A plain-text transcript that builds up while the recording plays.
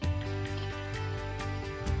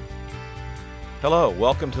Hello,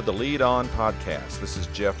 welcome to the Lead On Podcast. This is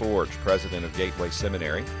Jeff Orge, president of Gateway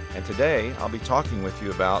Seminary, and today I'll be talking with you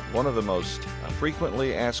about one of the most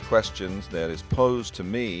frequently asked questions that is posed to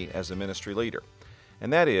me as a ministry leader,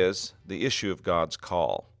 and that is the issue of God's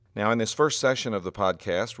call. Now, in this first session of the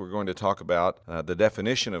podcast, we're going to talk about the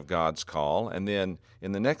definition of God's call, and then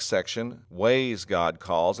in the next section, ways God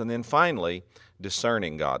calls, and then finally,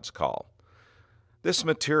 discerning God's call. This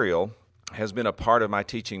material has been a part of my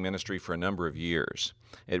teaching ministry for a number of years.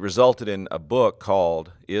 It resulted in a book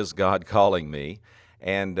called Is God Calling Me?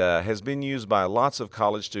 And has been used by lots of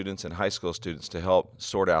college students and high school students to help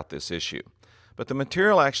sort out this issue. But the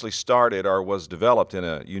material actually started or was developed in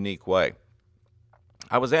a unique way.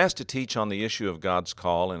 I was asked to teach on the issue of God's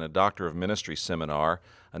call in a Doctor of Ministry seminar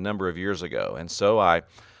a number of years ago, and so I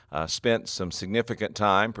spent some significant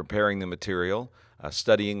time preparing the material,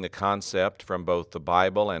 studying the concept from both the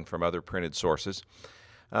Bible and from other printed sources,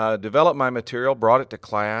 developed my material, brought it to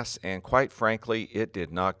class, and quite frankly, it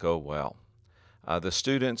did not go well. The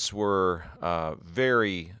students were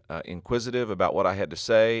very inquisitive about what I had to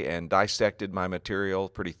say and dissected my material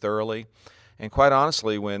pretty thoroughly. And quite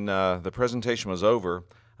honestly, when the presentation was over,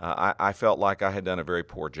 I felt like I had done a very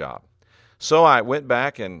poor job. So I went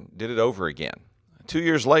back and did it over again. 2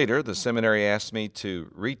 years later, the seminary asked me to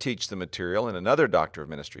reteach the material in another Doctor of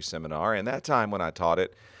Ministry seminar, and that time when I taught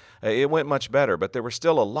it, it went much better, but there were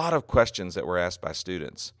still a lot of questions that were asked by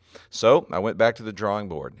students. So I went back to the drawing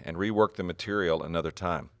board and reworked the material another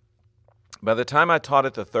time. By the time I taught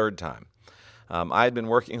it the third time, I had been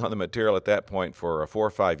working on the material at that point for 4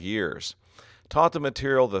 or 5 years. Taught the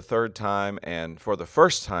material the third time, and for the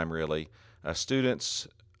first time really, students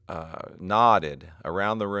nodded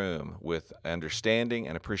around the room with understanding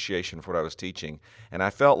and appreciation for what I was teaching, and I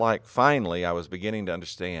felt like finally I was beginning to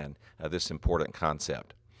understand this important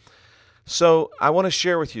concept. So I want to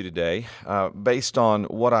share with you today, based on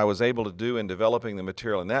what I was able to do in developing the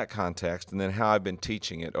material in that context, and then how I've been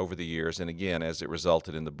teaching it over the years, and again, as it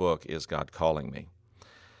resulted in the book, Is God Calling Me?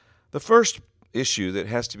 The first issue that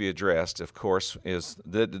has to be addressed, of course, is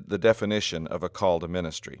the definition of a call to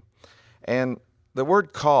ministry. And the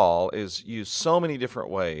word call is used so many different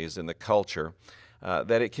ways in the culture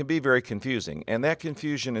that it can be very confusing. And that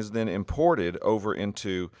confusion is then imported over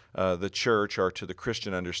into the church or to the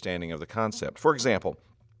Christian understanding of the concept. For example,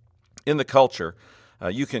 in the culture,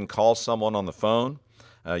 you can call someone on the phone.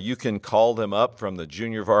 You can call them up from the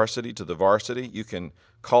junior varsity to the varsity. You can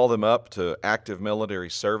call them up to active military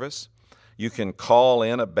service. You can call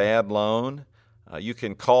in a bad loan. You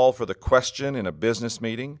can call for the question in a business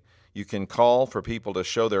meeting. You can call for people to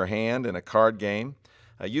show their hand in a card game.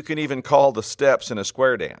 You can even call the steps in a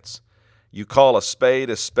square dance. You call a spade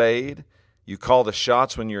a spade. You call the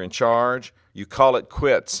shots when you're in charge. You call it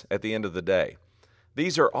quits at the end of the day.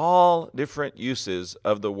 These are all different uses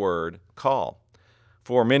of the word call.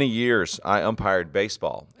 For many years, I umpired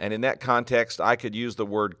baseball, and in that context, I could use the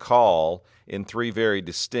word call in 3 very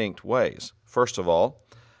distinct ways. First of all,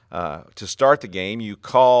 to start the game, you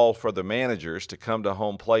call for the managers to come to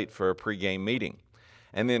home plate for a pregame meeting.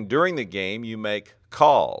 And then during the game, you make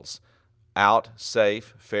calls: out,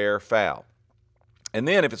 safe, fair, foul. And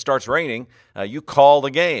then if it starts raining, you call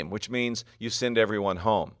the game, which means you send everyone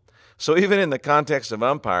home. So even in the context of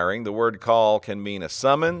umpiring, the word call can mean a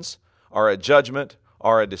summons or a judgment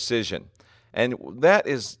or a decision. And that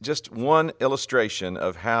is just one illustration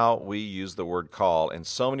of how we use the word call in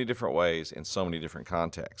so many different ways, in so many different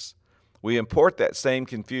contexts. We import that same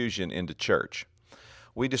confusion into church.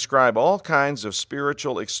 We describe all kinds of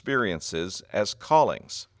spiritual experiences as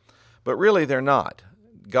callings, but really they're not.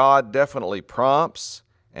 God definitely prompts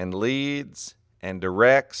and leads and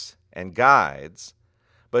directs and guides,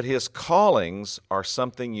 but His callings are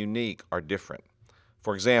something unique or different.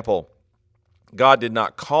 For example, God did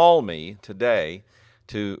not call me today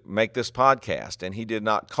to make this podcast, and He did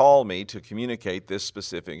not call me to communicate this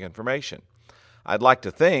specific information. I'd like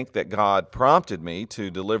to think that God prompted me to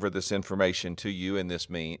deliver this information to you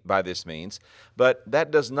by this means, but that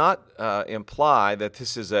does not imply that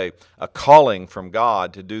this is a calling from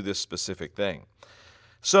God to do this specific thing.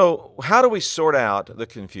 So how do we sort out the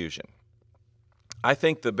confusion? I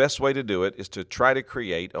think the best way to do it is to try to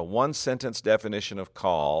create a one-sentence definition of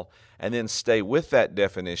call and then stay with that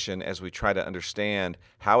definition as we try to understand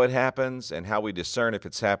how it happens and how we discern if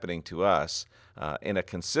it's happening to us in a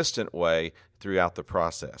consistent way throughout the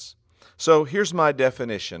process. So here's my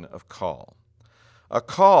definition of call. A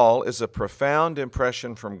call is a profound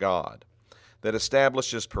impression from God that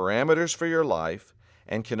establishes parameters for your life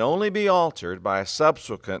and can only be altered by a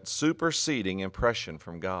subsequent superseding impression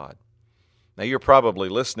from God. Now, you're probably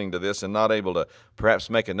listening to this and not able to perhaps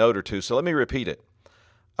make a note or two, so let me repeat it.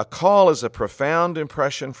 A call is a profound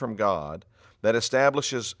impression from God that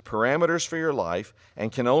establishes parameters for your life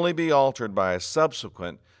and can only be altered by a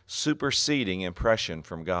subsequent superseding impression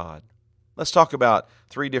from God. Let's talk about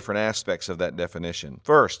three different aspects of that definition.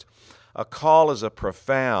 First, a call is a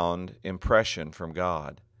profound impression from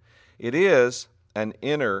God. It is an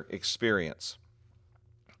inner experience.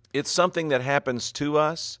 It's something that happens to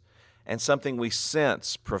us and something we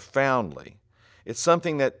sense profoundly. It's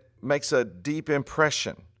something that makes a deep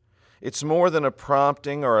impression. It's more than a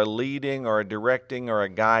prompting or a leading or a directing or a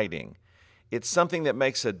guiding. It's something that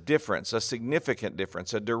makes a difference, a significant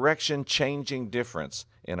difference, a direction-changing difference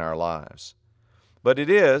in our lives. But it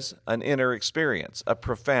is an inner experience, a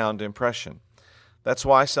profound impression. That's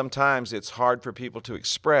why sometimes it's hard for people to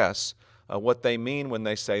express what they mean when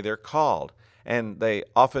they say they're called. And they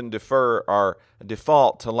often defer or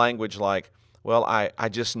default to language like, well, I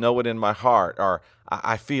just know it in my heart, or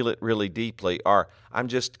I feel it really deeply, or I'm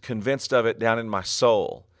just convinced of it down in my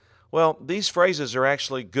soul. Well, these phrases are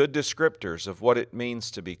actually good descriptors of what it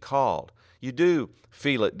means to be called. You do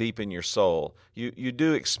feel it deep in your soul. You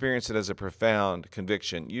do experience it as a profound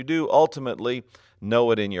conviction. You do ultimately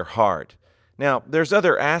know it in your heart. Now, there's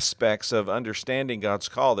other aspects of understanding God's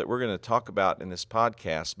call that we're going to talk about in this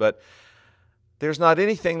podcast, but there's not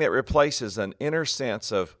anything that replaces an inner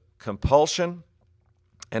sense of compulsion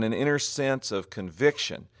and an inner sense of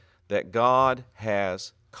conviction that God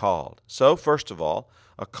has called. So, first of all,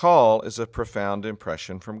 a call is a profound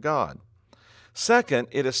impression from God. Second,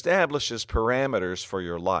 it establishes parameters for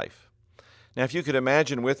your life. Now, if you could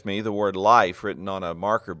imagine with me the word life written on a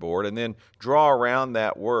marker board and then draw around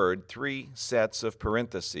that word 3 sets of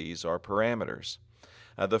parentheses or parameters.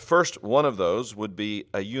 The first one of those would be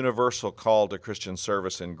a universal call to Christian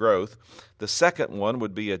service and growth. The second one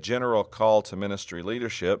would be a general call to ministry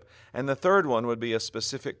leadership. And the third one would be a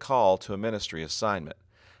specific call to a ministry assignment.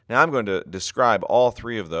 Now, I'm going to describe all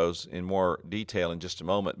 3 of those in more detail in just a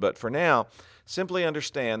moment. But for now, simply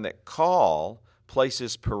understand that call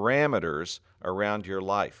places parameters around your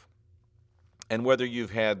life. And whether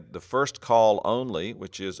you've had the first call only,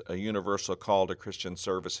 which is a universal call to Christian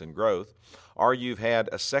service and growth, or you've had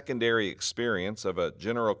a secondary experience of a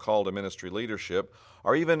general call to ministry leadership,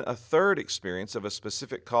 or even a third experience of a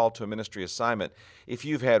specific call to a ministry assignment, if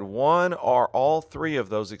you've had one or all 3 of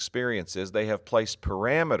those experiences, they have placed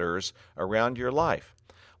parameters around your life.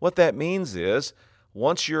 What that means is,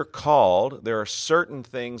 once you're called, there are certain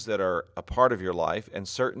things that are a part of your life and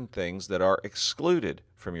certain things that are excluded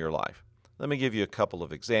from your life. Let me give you a couple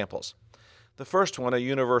of examples. The first one, a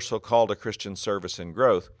universal call to Christian service and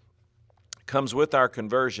growth, comes with our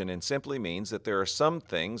conversion and simply means that there are some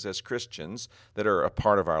things as Christians that are a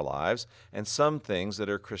part of our lives and some things that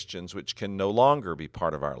are Christians which can no longer be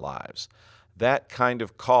part of our lives. That kind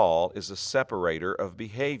of call is a separator of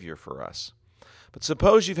behavior for us. But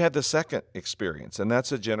suppose you've had the second experience, and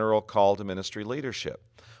that's a general call to ministry leadership.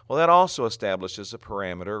 Well, that also establishes a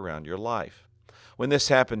parameter around your life. When this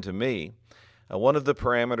happened to me, one of the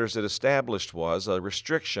parameters it established was a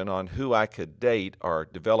restriction on who I could date or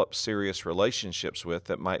develop serious relationships with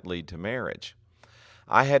that might lead to marriage.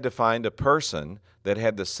 I had to find a person that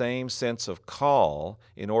had the same sense of call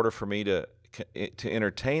in order for me to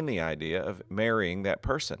entertain the idea of marrying that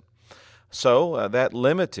person. So that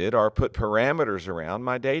limited or put parameters around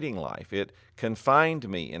my dating life. It confined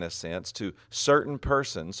me, in a sense, to certain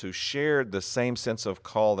persons who shared the same sense of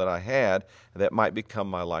call that I had that might become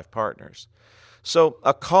my life partners. So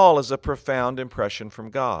a call is a profound impression from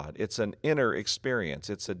God. It's an inner experience.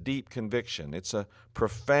 It's a deep conviction. It's a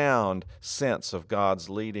profound sense of God's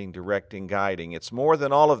leading, directing, guiding. It's more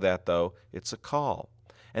than all of that, though. It's a call.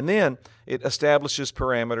 And then it establishes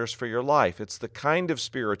parameters for your life. It's the kind of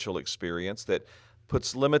spiritual experience that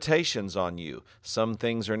puts limitations on you. Some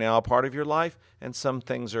things are now a part of your life, and some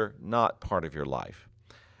things are not part of your life.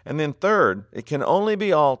 And then third, it can only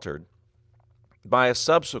be altered by a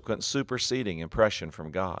subsequent superseding impression from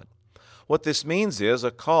God. What this means is a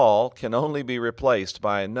call can only be replaced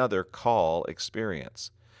by another call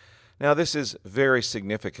experience. Now, this is very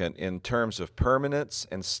significant in terms of permanence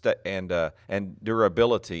and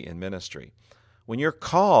durability in ministry. When you're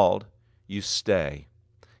called, you stay.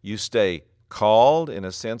 You stay called in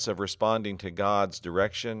a sense of responding to God's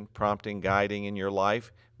direction, prompting, guiding in your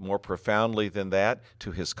life, more profoundly than that,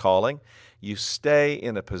 to His calling. You stay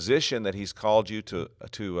in a position that He's called you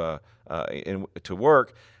to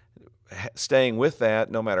work, staying with that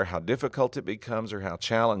no matter how difficult it becomes or how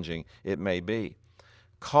challenging it may be.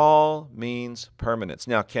 Call means permanence.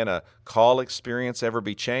 Now, can a call experience ever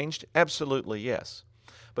be changed? Absolutely, yes.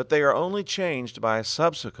 but they are only changed by a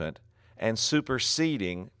subsequent and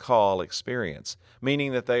superseding call experience,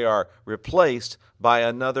 meaning that they are replaced by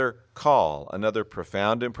another call, another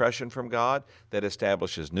profound impression from God that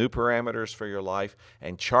establishes new parameters for your life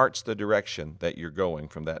and charts the direction that you're going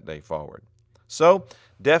from that day forward. So,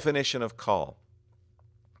 definition of call.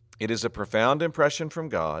 It is a profound impression from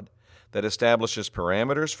God that establishes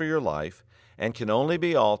parameters for your life and can only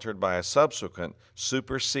be altered by a subsequent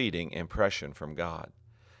superseding impression from God.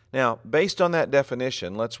 Now, based on that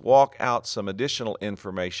definition, let's walk out some additional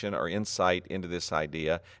information or insight into this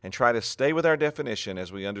idea and try to stay with our definition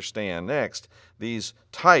as we understand next these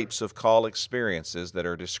types of call experiences that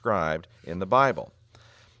are described in the Bible.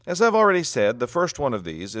 As I've already said, the first one of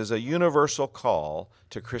these is a universal call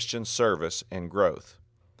to Christian service and growth.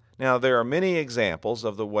 Now, there are many examples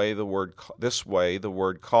of the way the word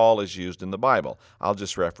call is used in the Bible. I'll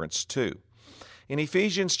just reference two. In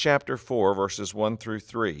Ephesians chapter 4, verses 1 through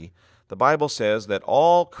 3, the Bible says that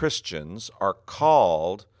all Christians are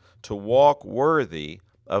called to walk worthy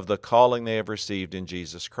of the calling they have received in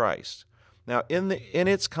Jesus Christ. Now, in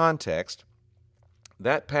its context,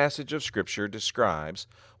 that passage of Scripture describes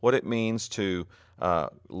what it means to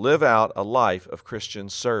live out a life of Christian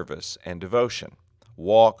service and devotion.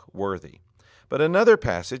 Walk worthy. But another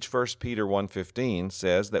passage, 1 Peter 1:15,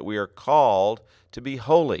 says that we are called to be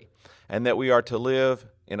holy and that we are to live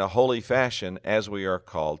in a holy fashion as we are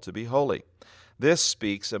called to be holy. This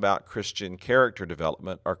speaks about Christian character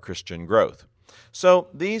development or Christian growth. So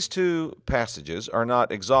these two passages are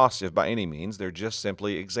not exhaustive by any means. They're just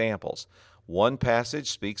simply examples. One passage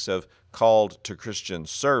speaks of called to Christian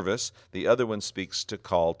service. The other one speaks to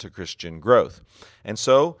called to Christian growth. And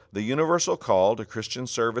so the universal call to Christian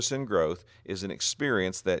service and growth is an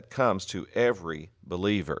experience that comes to every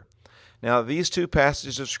believer. Now, these two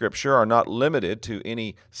passages of Scripture are not limited to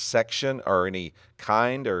any section or any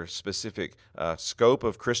kind or specific scope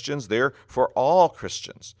of Christians. They're for all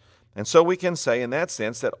Christians. And so we can say in that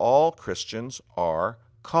sense that all Christians are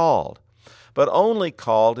called, but only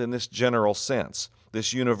called in this general sense,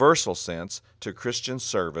 this universal sense to Christian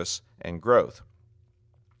service and growth.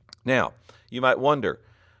 Now, you might wonder,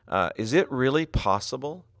 is it really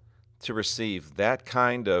possible to receive that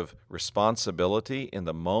kind of responsibility in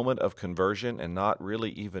the moment of conversion and not really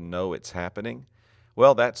even know it's happening?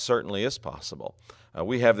 Well, that certainly is possible.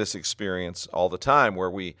 We have this experience all the time where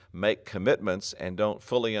we make commitments and don't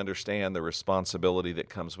fully understand the responsibility that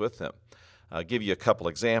comes with them. I'll give you a couple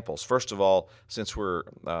examples. First of all, since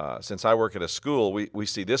I work at a school, we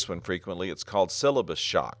see this one frequently. It's called syllabus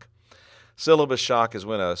shock. Syllabus shock is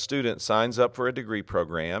when a student signs up for a degree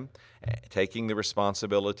program, taking the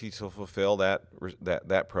responsibility to fulfill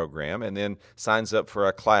that program, and then signs up for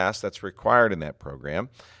a class that's required in that program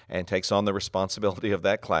and takes on the responsibility of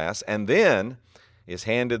that class, and then is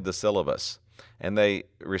handed the syllabus. And they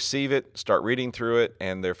receive it, start reading through it,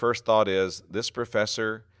 and their first thought is, this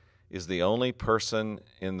professor is the only person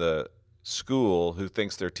in the school who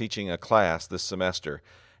thinks they're teaching a class this semester.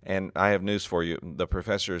 And I have news for you. The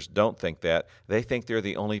professors don't think that. They think they're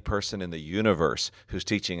the only person in the universe who's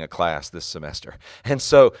teaching a class this semester. And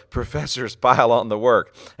so professors pile on the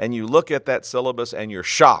work. And you look at that syllabus and you're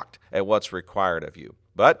shocked at what's required of you.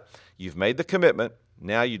 But you've made the commitment.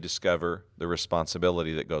 Now you discover the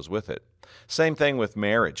responsibility that goes with it. Same thing with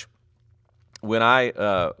marriage. When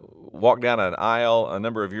I walked down an aisle a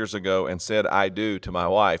number of years ago and said I do to my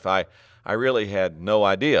wife, I really had no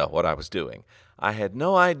idea what I was doing. I had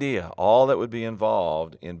no idea all that would be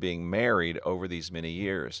involved in being married over these many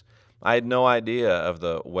years. I had no idea of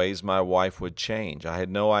the ways my wife would change. I had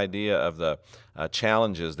no idea of the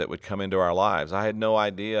challenges that would come into our lives. I had no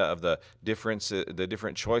idea of the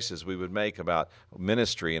different choices we would make about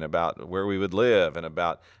ministry and about where we would live and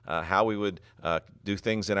about how we would do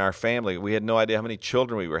things in our family. We had no idea how many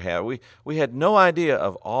children we would have. We had no idea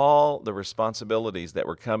of all the responsibilities that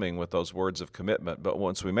were coming with those words of commitment. But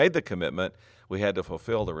once we made the commitment, we had to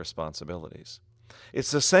fulfill the responsibilities. It's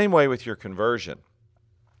the same way with your conversion.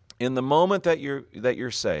 In the moment that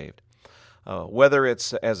you're saved, whether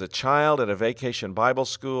it's as a child at a vacation Bible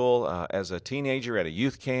school, as a teenager at a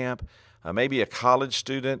youth camp, maybe a college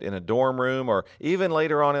student in a dorm room, or even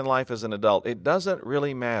later on in life as an adult, it doesn't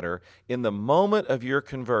really matter. In the moment of your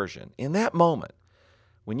conversion, in that moment,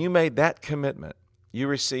 when you made that commitment, you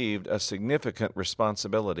received a significant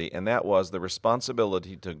responsibility, and that was the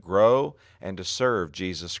responsibility to grow and to serve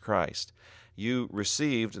Jesus Christ. You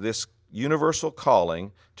received this universal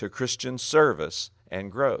calling to Christian service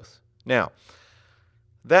and growth. Now,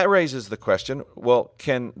 That raises the question, well,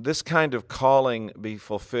 can this kind of calling be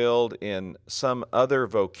fulfilled in some other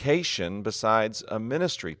vocation besides a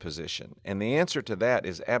ministry position? And the answer to that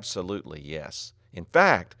is absolutely yes. In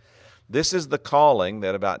fact, this is the calling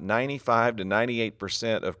that about 95 to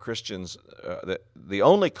 98% of Christians, the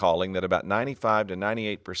only calling that about 95 to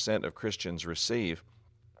 98% of Christians receive,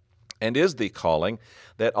 and is the calling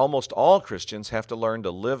that almost all Christians have to learn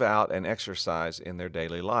to live out and exercise in their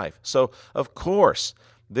daily life. So, of course,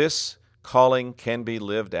 this calling can be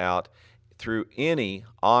lived out through any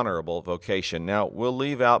honorable vocation. Now, we'll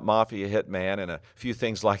leave out mafia hitman and a few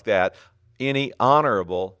things like that. Any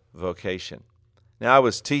honorable vocation. Now, I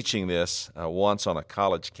was teaching this once on a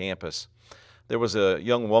college campus. There was a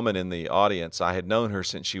young woman in the audience. I had known her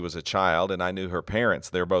since she was a child, and I knew her parents.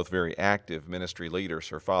 They're both very active ministry leaders.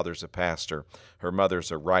 Her father's a pastor. Her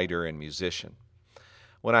mother's a writer and musician.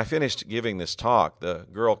 When I finished giving this talk, the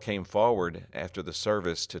girl came forward after the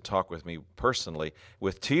service to talk with me personally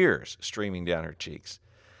with tears streaming down her cheeks.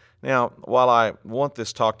 Now, while I want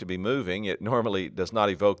this talk to be moving, it normally does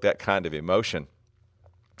not evoke that kind of emotion.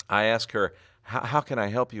 I asked her, how can I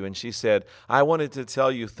help you? And she said, I wanted to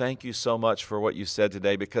tell you thank you so much for what you said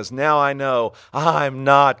today because now I know I'm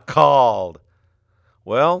not called.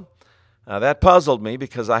 Well, that puzzled me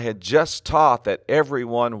because I had just taught that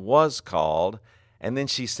everyone was called. And then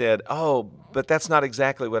she said, oh, but that's not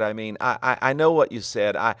exactly what I mean. I know what you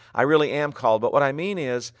said. I really am called. But what I mean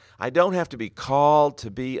is I don't have to be called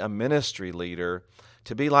to be a ministry leader,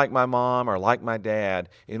 to be like my mom or like my dad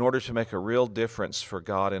in order to make a real difference for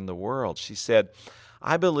God in the world. She said,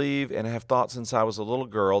 I believe and have thought since I was a little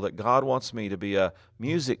girl that God wants me to be a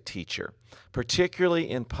music teacher, particularly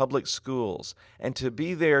in public schools, and to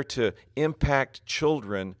be there to impact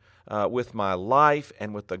children with my life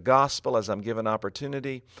and with the gospel as I'm given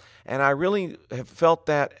opportunity. And I really have felt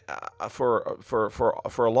that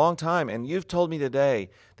for a long time. And you've told me today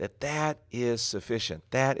that that is sufficient.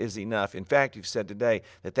 That is enough. In fact, you've said today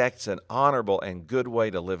that that's an honorable and good way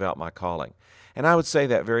to live out my calling. And I would say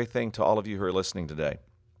that very thing to all of you who are listening today.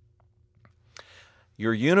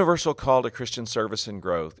 Your universal call to Christian service and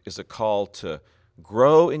growth is a call to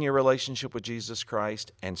grow in your relationship with Jesus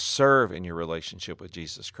Christ and serve in your relationship with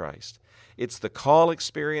Jesus Christ. It's the call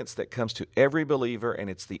experience that comes to every believer, and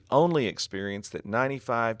it's the only experience that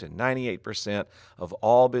 95 to 98% of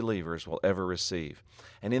all believers will ever receive.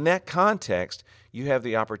 And in that context, you have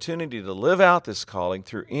the opportunity to live out this calling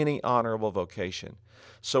through any honorable vocation.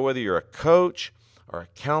 So whether you're a coach or a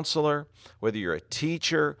counselor, whether you're a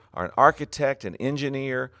teacher or an architect, an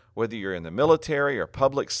engineer, whether you're in the military or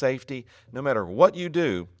public safety, no matter what you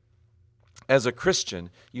do, as a Christian,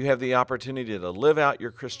 you have the opportunity to live out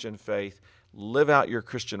your Christian faith, live out your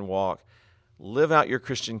Christian walk, live out your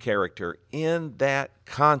Christian character in that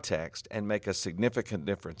context and make a significant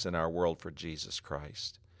difference in our world for Jesus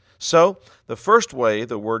Christ. So, the first way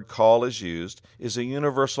the word call is used is a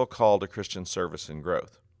universal call to Christian service and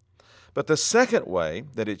growth. But the second way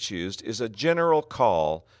that it's used is a general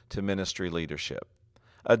call to ministry leadership.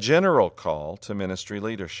 A general call to ministry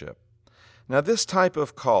leadership. Now, this type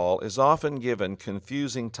of call is often given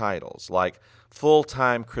confusing titles like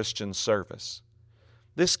full-time Christian service.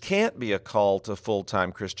 This can't be a call to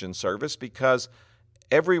full-time Christian service because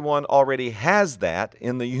everyone already has that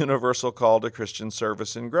in the universal call to Christian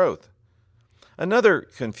service and growth. Another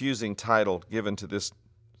confusing title given to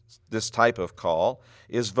this type of call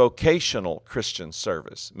is vocational Christian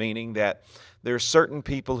service, meaning that there are certain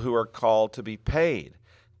people who are called to be paid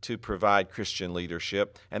to provide Christian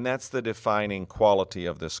leadership, and that's the defining quality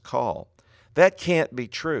of this call. That can't be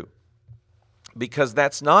true, because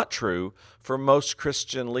that's not true for most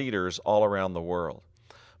Christian leaders all around the world.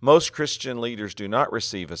 Most Christian leaders do not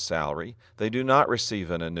receive a salary. They do not receive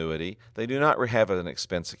an annuity. They do not have an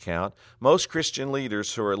expense account. Most Christian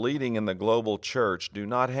leaders who are leading in the global church do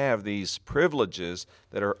not have these privileges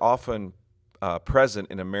that are often present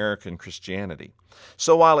in American Christianity.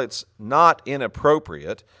 So while it's not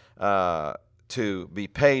inappropriate to be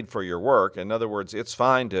paid for your work, in other words, it's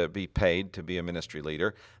fine to be paid to be a ministry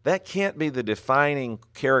leader, that can't be the defining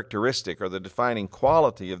characteristic or the defining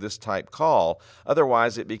quality of this type call.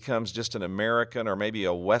 Otherwise, it becomes just an American or maybe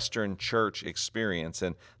a Western church experience,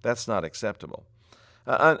 and that's not acceptable.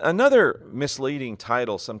 Another misleading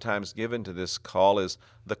title sometimes given to this call is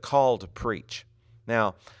the call to preach.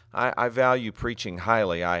 Now, I value preaching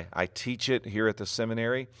highly. I teach it here at the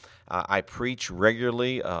seminary. I preach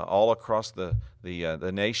regularly all across the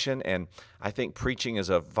nation, and I think preaching is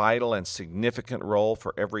a vital and significant role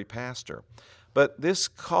for every pastor. But this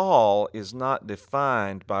call is not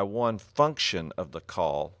defined by one function of the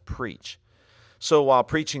call, preach. So while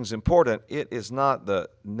preaching is important, it is not the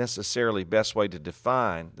necessarily best way to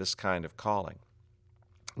define this kind of calling.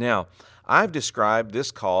 Now, I've described this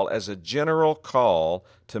call as a general call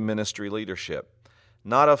to ministry leadership.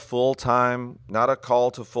 Not a call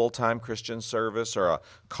to full-time Christian service or a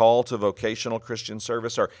call to vocational Christian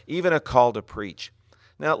service or even a call to preach.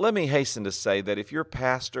 Now, let me hasten to say that if your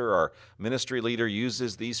pastor or ministry leader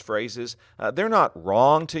uses these phrases, they're not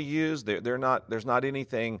wrong to use. There's not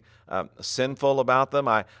anything sinful about them.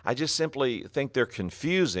 I just simply think they're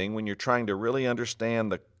confusing when you're trying to really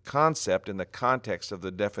understand the concept in the context of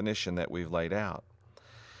the definition that we've laid out.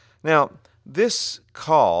 Now, this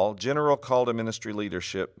call, general call to ministry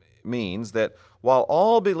leadership, means that while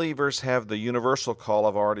all believers have the universal call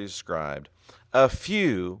I've already described, a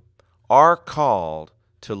few are called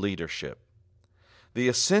to leadership. The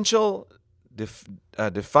essential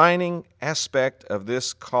defining aspect of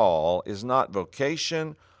this call is not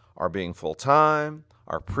vocation or being full-time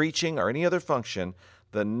or preaching or any other function.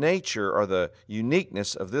 The nature or the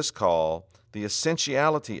uniqueness of this call, the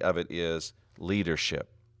essentiality of it is leadership.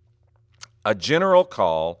 A general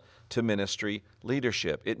call to ministry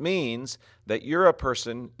leadership. It means that you're a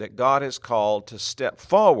person that God has called to step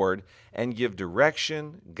forward and give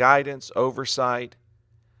direction, guidance, oversight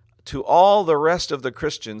to all the rest of the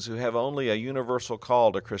Christians who have only a universal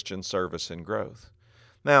call to Christian service and growth.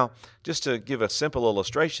 Now, just to give a simple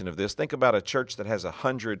illustration of this, think about a church that has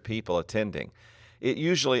 100 people attending. It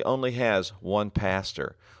usually only has one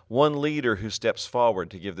pastor, one leader who steps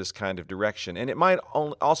forward to give this kind of direction. And it might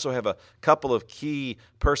also have a couple of key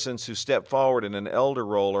persons who step forward in an elder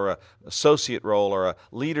role or an associate role or a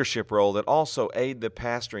leadership role that also aid the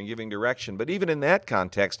pastor in giving direction. But even in that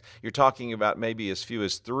context, you're talking about maybe as few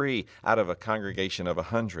as 3 out of a congregation of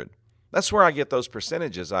 100. That's where I get those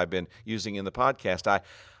percentages I've been using in the podcast.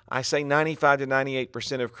 I say 95 to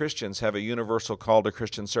 98% of Christians have a universal call to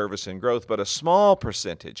Christian service and growth, but a small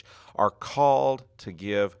percentage are called to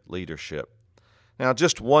give leadership. Now,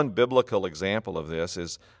 just one biblical example of this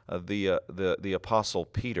is the Apostle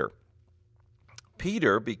Peter.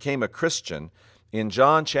 Peter became a Christian in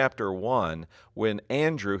John chapter 1 when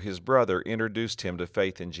Andrew, his brother, introduced him to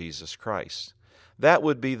faith in Jesus Christ. That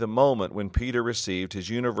would be the moment when Peter received his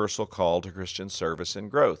universal call to Christian service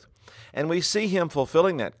and growth. And we see him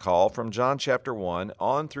fulfilling that call from John chapter 1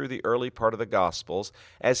 on through the early part of the Gospels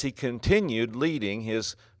as he continued leading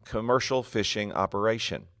his commercial fishing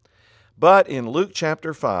operation. But in Luke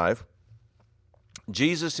chapter 5,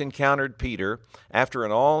 Jesus encountered Peter after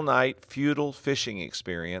an all-night futile fishing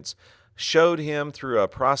experience, showed him through a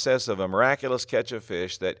process of a miraculous catch of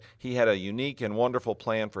fish that he had a unique and wonderful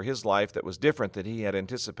plan for his life that was different than he had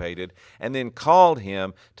anticipated, and then called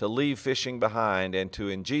him to leave fishing behind and to,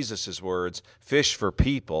 in Jesus' words, fish for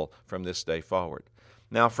people from this day forward.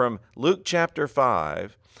 Now, from Luke chapter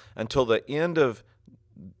 5 until the end of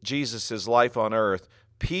Jesus' life on earth,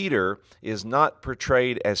 Peter is not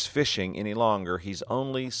portrayed as fishing any longer. He's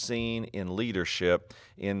only seen in leadership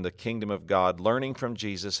in the kingdom of God, learning from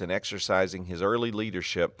Jesus and exercising his early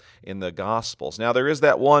leadership in the Gospels. Now, there is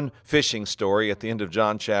that one fishing story at the end of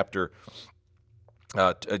John chapter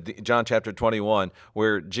 21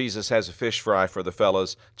 where Jesus has a fish fry for the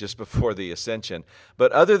fellows just before the ascension.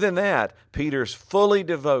 But other than that, Peter's fully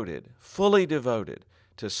devoted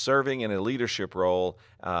to serving in a leadership role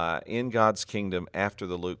in God's kingdom after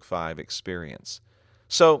the Luke 5 experience.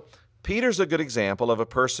 So Peter's a good example of a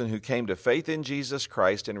person who came to faith in Jesus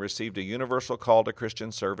Christ and received a universal call to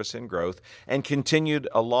Christian service and growth and continued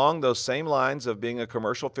along those same lines of being a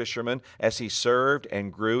commercial fisherman as he served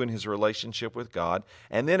and grew in his relationship with God,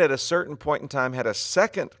 and then at a certain point in time had a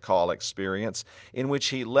second call experience in which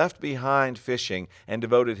he left behind fishing and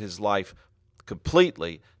devoted his life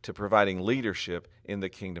completely to providing leadership in the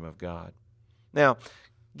kingdom of God. Now,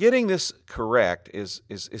 getting this correct is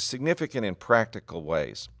significant in practical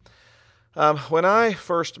ways. When I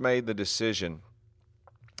first made the decision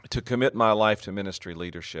to commit my life to ministry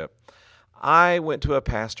leadership, I went to a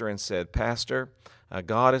pastor and said, "Pastor,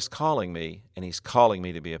 God is calling me, and He's calling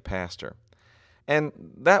me to be a pastor." And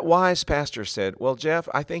that wise pastor said, "Well, Jeff,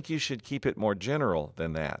 I think you should keep it more general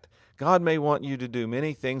than that. God may want you to do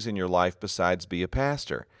many things in your life besides be a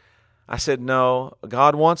pastor." I said, "No,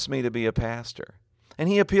 God wants me to be a pastor." And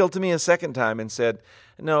he appealed to me a second time and said,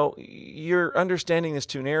 "No, you're understanding this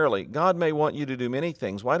too narrowly. God may want you to do many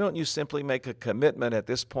things. Why don't you simply make a commitment at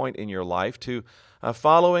this point in your life to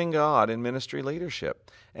following God in ministry leadership?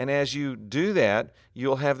 And as you do that,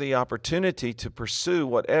 you'll have the opportunity to pursue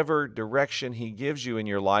whatever direction He gives you in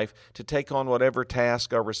your life, to take on whatever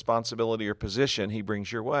task or responsibility or position He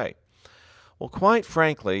brings your way." Well, quite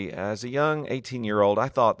frankly, as a young 18-year-old, I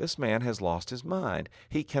thought, this man has lost his mind.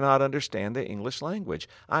 He cannot understand the English language.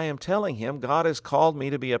 I am telling him God has called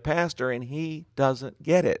me to be a pastor, and he doesn't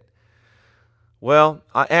get it. Well,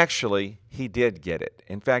 he did get it.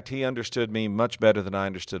 In fact, he understood me much better than I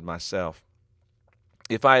understood myself.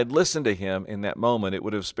 If I had listened to him in that moment, it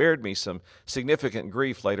would have spared me some significant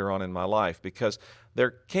grief later on in my life, because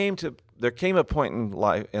there came a point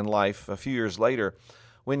in life a few years later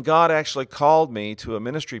when God actually called me to a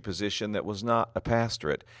ministry position that was not a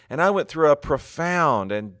pastorate. And I went through a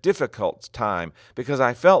profound and difficult time because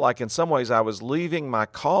I felt like in some ways I was leaving my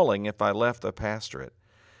calling if I left the pastorate.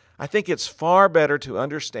 I think it's far better to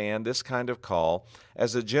understand this kind of call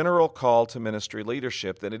as a general call to ministry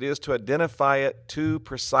leadership than it is to identify it too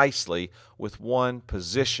precisely with one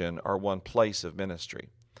position or one place of ministry.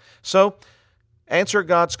 So, answer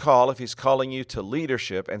God's call if He's calling you to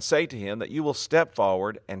leadership, and say to Him that you will step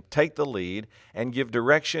forward and take the lead and give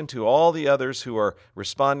direction to all the others who are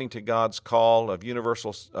responding to God's call of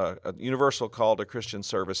universal call to Christian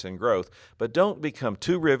service and growth. But don't become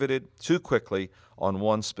too riveted too quickly on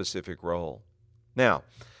one specific role. Now,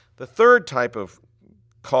 the third type of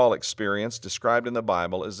call experience described in the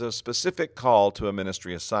Bible is a specific call to a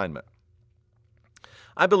ministry assignment.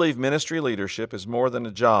 I believe ministry leadership is more than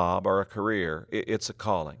a job or a career. It's a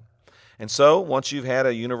calling. And so, once you've had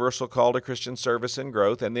a universal call to Christian service and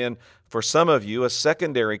growth, and then for some of you, a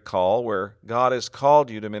secondary call where God has called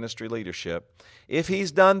you to ministry leadership, if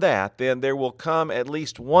He's done that, then there will come at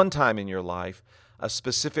least one time in your life a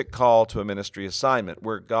specific call to a ministry assignment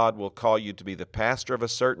where God will call you to be the pastor of a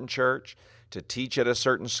certain church, to teach at a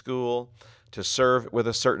certain school, to serve with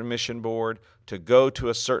a certain mission board, to go to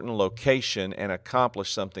a certain location and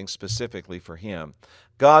accomplish something specifically for Him.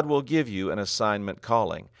 God will give you an assignment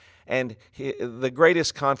calling. And the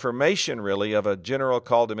greatest confirmation, really, of a general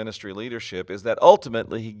call to ministry leadership is that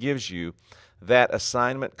ultimately He gives you that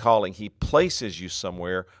assignment calling. He places you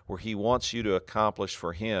somewhere where He wants you to accomplish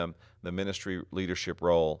for Him the ministry leadership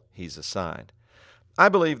role He's assigned. I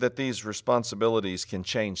believe that these responsibilities can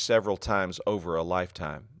change several times over a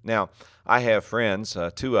lifetime. Now, I have friends,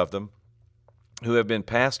 two of them, who have been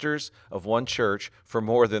pastors of one church for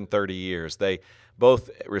more than 30 years. They both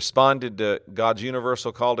responded to God's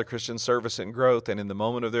universal call to Christian service and growth, and in the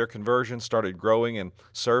moment of their conversion started growing and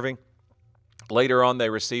serving. Later on, they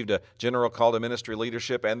received a general call to ministry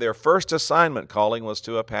leadership, and their first assignment calling was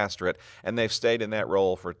to a pastorate, and they've stayed in that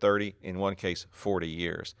role for 30, in one case, 40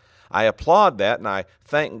 years. I applaud that, and I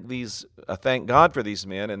thank God for these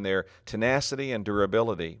men and their tenacity and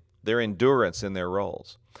durability, their endurance in their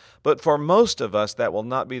roles. But for most of us, that will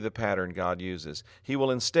not be the pattern God uses. He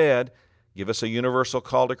will instead give us a universal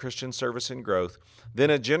call to Christian service and growth, then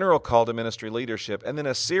a general call to ministry leadership, and then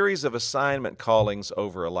a series of assignment callings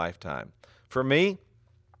over a lifetime. For me,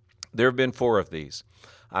 there have been 4 of these.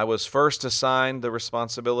 I was first assigned the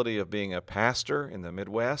responsibility of being a pastor in the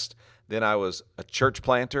Midwest. Then I was a church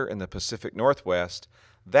planter in the Pacific Northwest.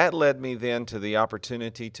 That led me then to the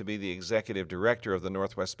opportunity to be the executive director of the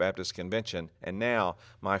Northwest Baptist Convention, and now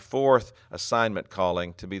my 4th assignment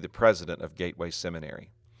calling to be the president of Gateway Seminary.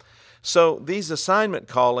 So these assignment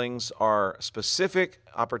callings are specific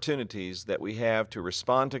opportunities that we have to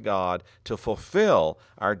respond to God to fulfill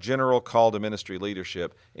our general call to ministry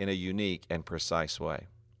leadership in a unique and precise way.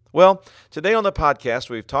 Well, today on the podcast,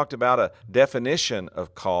 we've talked about a definition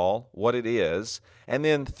of call, what it is, and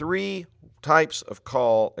then 3 types of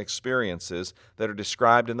call experiences that are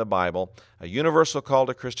described in the Bible: a universal call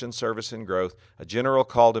to Christian service and growth, a general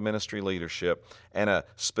call to ministry leadership, and a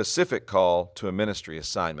specific call to a ministry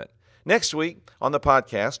assignment. Next week on the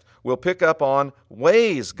podcast, we'll pick up on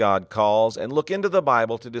ways God calls and look into the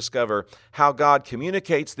Bible to discover how God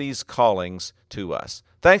communicates these callings to us.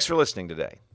 Thanks for listening today.